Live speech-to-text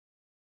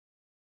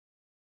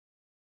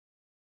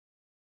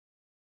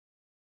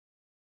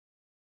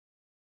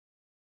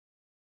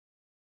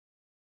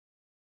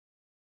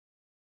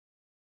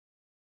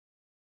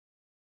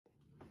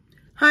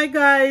Hi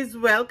guys,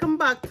 welcome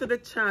back to the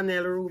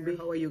channel. Ruby,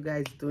 how are you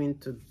guys doing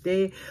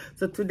today?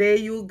 So today,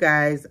 you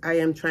guys, I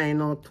am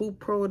trying out two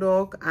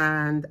products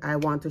and I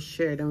want to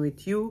share them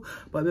with you.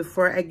 But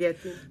before I get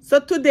in, so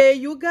today,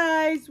 you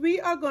guys, we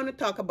are going to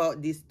talk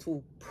about these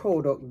two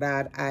products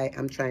that I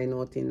am trying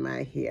out in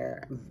my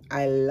hair.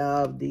 I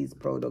love these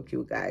products,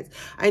 you guys.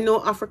 I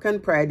know African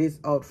Pride is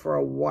out for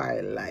a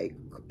while, like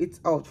it's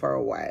out for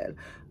a while.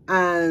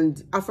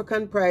 And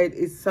African Pride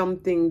is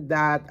something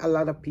that a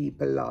lot of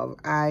people love.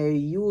 I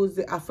use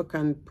the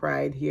African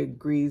Pride hair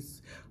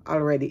grease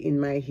already in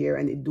my hair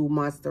and it do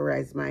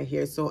moisturize my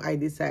hair. So I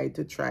decided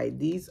to try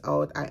these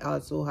out. I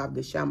also have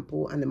the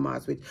shampoo and the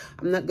mask, which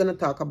I'm not going to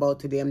talk about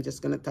today. I'm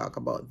just going to talk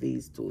about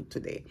these two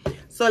today.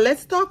 So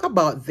let's talk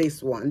about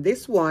this one.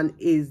 This one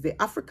is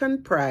the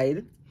African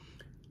Pride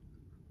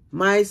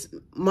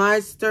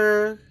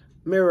Moisture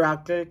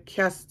Miracle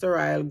Castor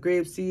Oil,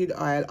 Grapeseed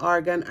Oil,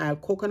 Argan Oil,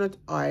 Coconut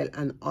Oil,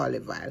 and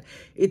Olive Oil.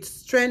 It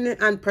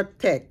strengthens and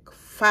protects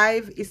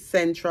 5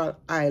 essential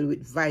oil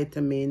with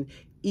vitamin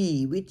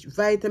E, which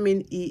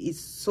vitamin E is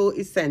so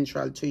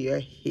essential to your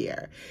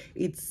hair.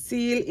 It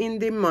seals in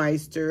the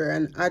moisture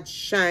and adds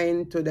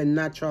shine to the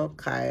natural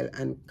coil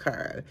and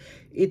curl.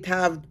 It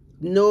have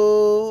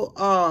no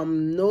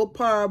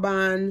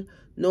paraben,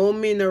 no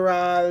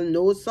mineral,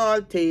 no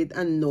sulfate,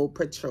 and no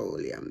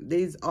petroleum.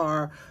 These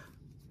are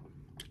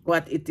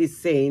what it is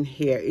saying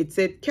here. It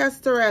said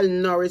castor oil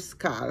nourish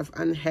scalp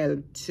and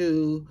help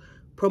to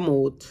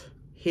promote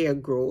hair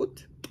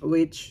growth,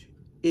 which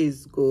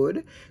is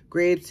good.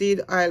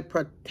 Grapeseed oil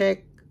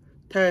protect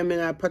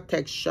terminal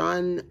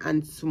protection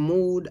and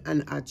smooth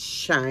and add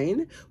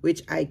shine,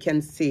 which I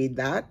can say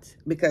that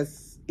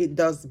because it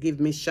does give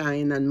me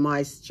shine and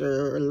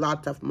moisture, a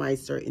lot of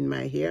moisture in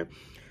my hair.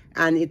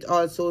 And it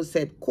also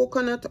said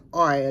coconut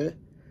oil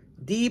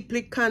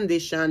deeply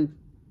condition,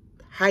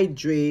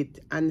 hydrate,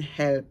 and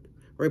help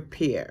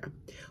repair.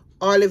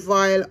 Olive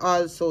oil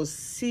also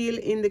seal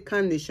in the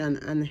condition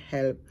and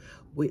help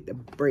with the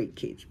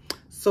breakage.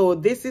 So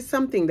this is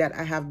something that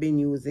I have been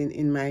using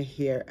in my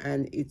hair,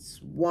 and it's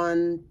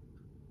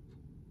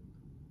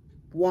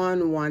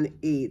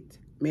 118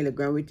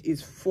 milligram, which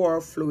is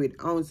 4 fluid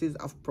ounces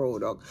of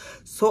product.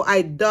 So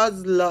I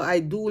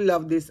do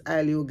love this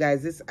oil, you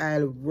guys. This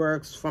oil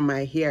works for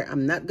my hair.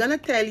 I'm not gonna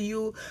tell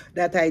you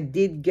that I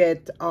did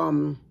get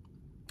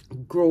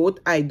growth.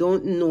 I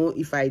don't know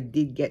if I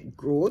did get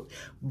growth,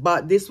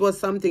 but this was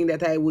something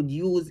that I would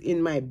use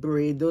in my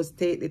braid. Those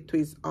take the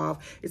twist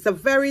off. It's a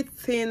very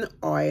thin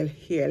oil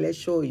here. Let's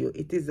show you.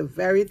 It is a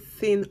very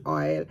thin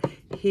oil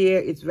here.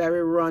 It's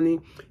very runny.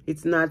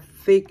 It's not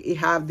thick. It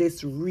have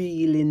this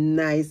really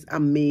nice,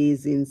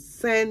 amazing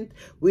scent,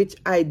 which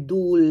I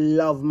do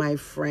love, my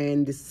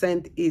friend. The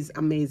scent is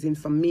amazing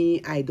for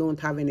me. I don't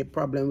have any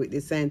problem with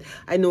the scent.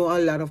 I know a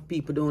lot of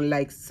people don't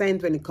like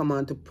scent when it comes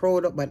on to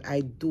product, but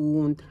I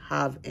don't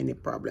have any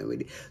problem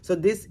with it. So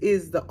this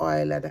is the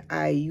oil that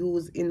I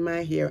use in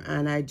my hair,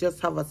 and I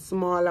just have a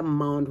small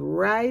amount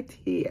right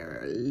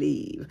here,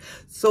 leave.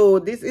 So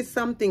this is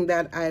something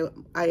that I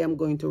am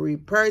going to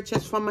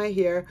repurchase for my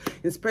hair,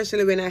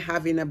 especially when I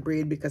have in a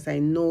braid, because I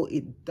know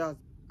it does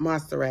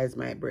moisturize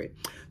my braid.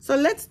 So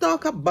let's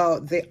talk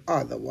about the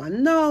other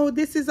one. No,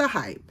 this is a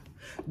hype.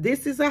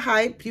 This is a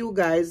hype, you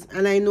guys,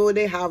 and I know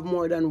they have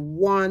more than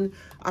one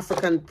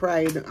African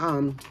Pride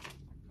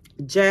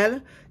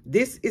gel.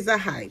 This is a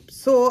hype.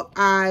 So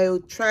I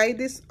tried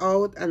this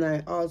out and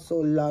I also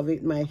love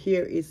it. My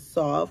hair is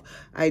soft.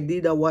 I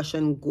did a wash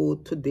and go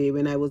today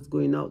when I was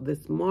going out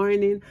this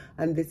morning,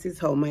 and this is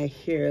how my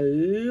hair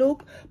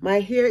look.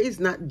 My hair is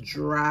not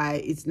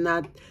dry, it's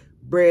not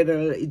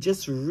brittle, it's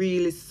just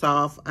really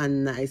soft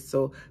and nice.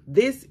 So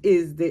this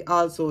is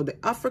also the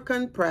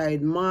African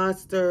Pride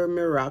Moisture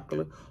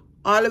Miracle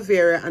aloe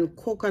vera and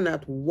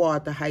coconut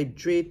water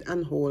hydrate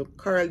and hold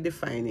curl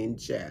defining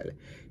gel.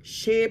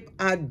 Shape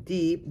a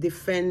deep,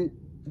 define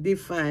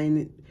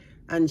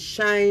and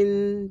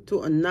shine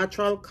to a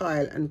natural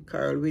coil and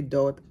curl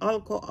without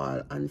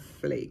alcohol and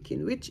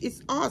flaking, which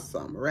is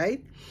awesome,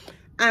 right?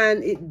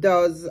 And it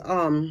does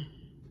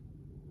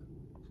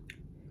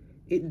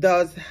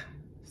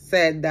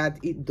said that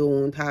it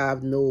don't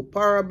have no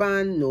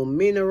paraben, no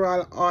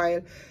mineral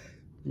oil,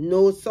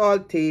 no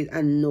sulfate,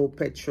 and no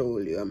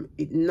petroleum.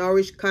 It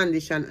nourish,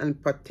 condition,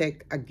 and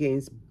protect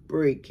against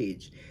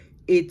breakage.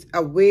 It's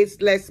a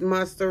wasteless,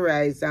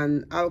 moisturize,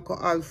 and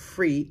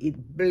alcohol-free.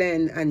 It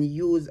blend and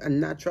use a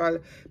natural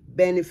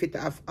benefit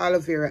of aloe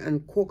vera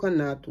and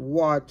coconut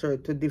water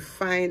to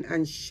define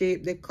and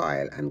shape the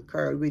coil and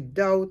curl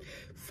without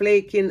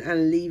flaking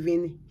and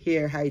leaving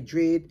hair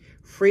hydrate,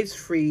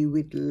 frizz-free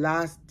with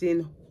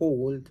lasting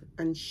hold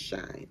and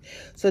shine.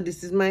 So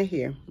this is my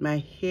hair.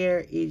 My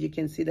hair is, you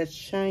can see that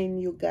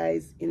shine, you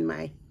guys, in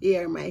my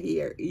hair. My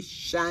hair is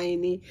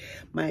shiny.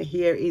 My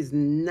hair is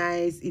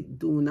nice. It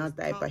do not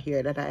type of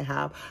hair that I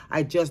have.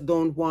 I just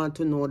don't want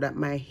to know that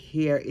my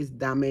hair is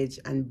damaged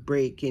and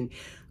breaking.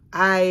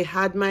 I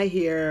had my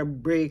hair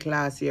break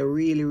last year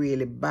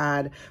really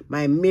bad.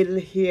 My middle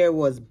hair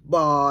was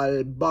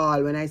bald.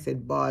 When I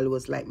said bald, it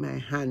was like my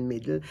hand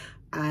middle.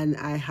 and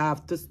I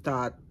have to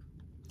start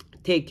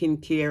taking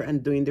care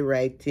and doing the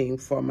right thing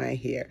for my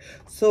hair.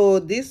 So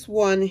this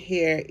one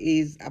here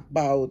is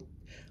about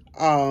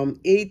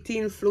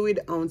 18 fluid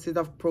ounces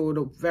of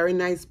product. Very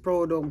nice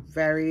product,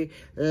 very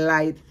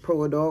light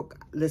product.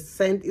 The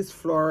scent is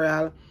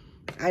floral.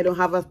 I don't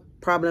have a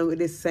problem with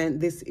the scent.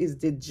 This is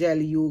the gel,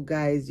 you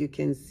guys. You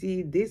can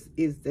see this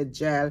is the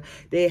gel.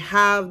 They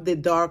have the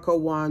darker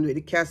one with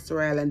the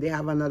castor oil, and they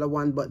have another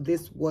one, but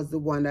this was the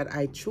one that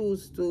I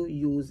choose to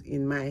use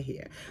in my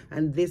hair.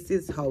 And this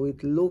is how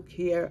it look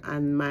here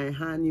on my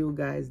hand, you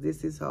guys.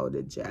 This is how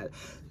the gel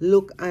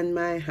look on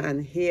my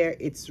hand here.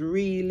 It's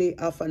really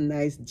of a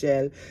nice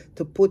gel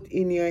to put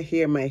in your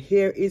hair. My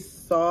hair is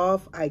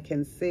soft, I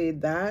can say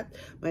that.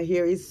 My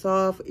hair is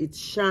soft, it's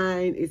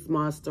shine, it's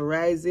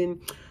moisturizing,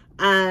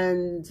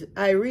 and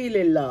I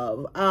really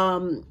love.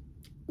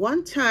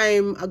 One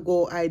time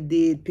ago I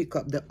did pick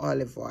up the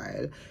olive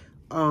oil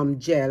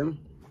gel,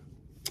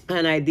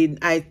 and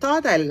I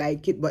thought I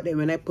like it, but then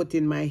when I put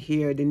in my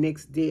hair, the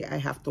next day I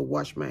have to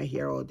wash my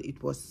hair out.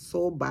 It was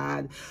so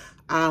bad.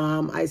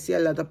 I see a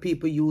lot of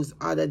people use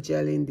other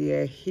gel in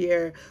their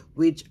hair,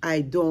 which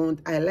I don't.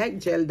 I like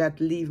gel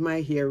that leave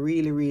my hair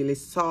really, really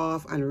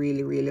soft and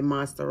really, really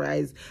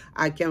moisturized.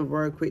 I can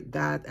work with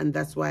that, and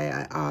that's why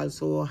I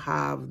also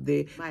have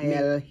the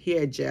Mielle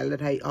hair gel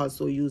that I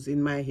also use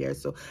in my hair.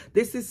 So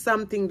this is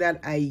something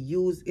that I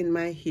use in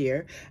my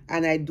hair,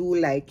 and I do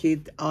like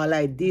it. All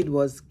I did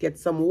was get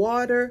some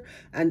water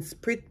and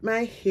spritz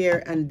my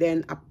hair and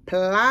then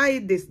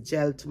apply this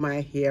gel to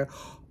my hair.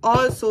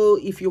 Also,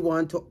 if you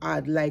want to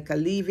add like a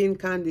leave-in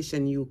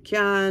condition, you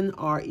can,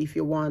 or if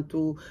you want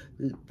to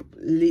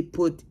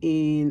put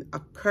in a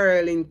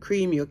curling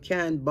cream, you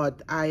can,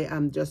 but I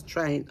am just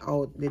trying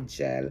out the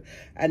gel.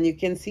 And you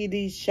can see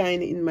these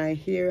shine in my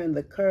hair and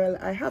the curl.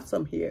 I have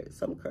some hair,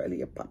 some curly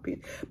hair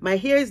popping. My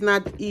hair is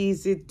not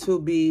easy to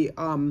be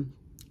curl.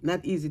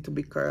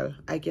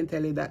 I can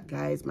tell you that,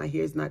 guys. My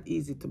hair is not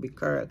easy to be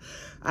curl.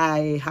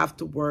 I have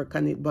to work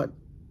on it, but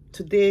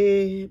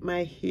today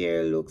my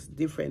hair looks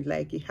different,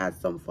 like it has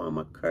some form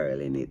of curl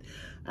in it.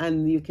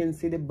 And you can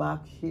see the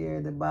back here,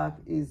 the back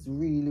is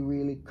really,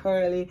 really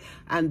curly,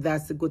 and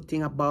that's the good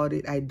thing about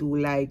it. I do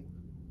like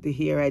the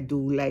hair. I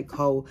do like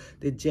how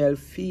the gel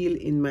feel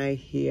in my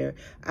hair,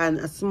 and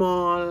a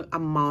small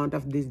amount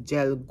of this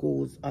gel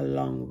goes a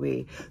long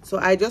way. So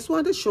I just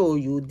want to show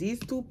you these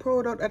two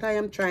products that I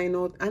am trying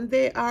out, and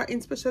they are,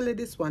 especially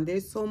this one,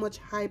 there's so much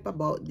hype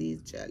about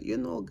these gel, you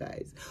know,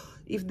 guys.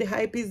 If the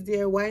hype is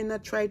there, why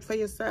not try it for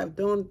yourself?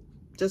 Don't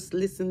just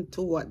listen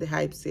to what the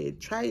hype said.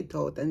 Try it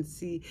out and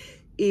see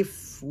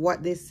if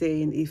what they're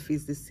saying, if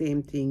it's the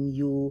same thing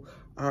you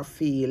are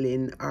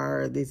feeling,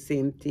 or the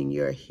same thing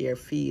your hair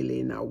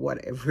feeling, or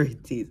whatever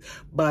it is.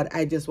 But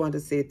I just want to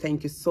say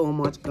thank you so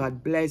much.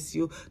 God bless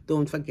you.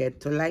 Don't forget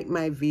to like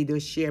my video,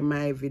 share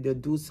my video,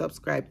 do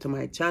subscribe to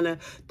my channel,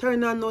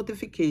 turn on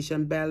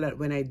notification bell that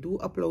when I do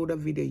upload a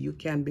video you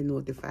can be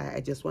notified. I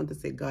just want to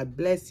say God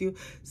bless you.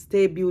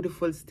 Stay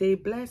beautiful, stay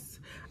blessed,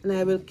 and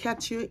I will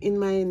catch you in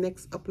my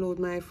next upload,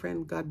 my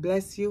friend. God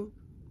bless you.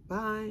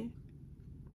 Bye.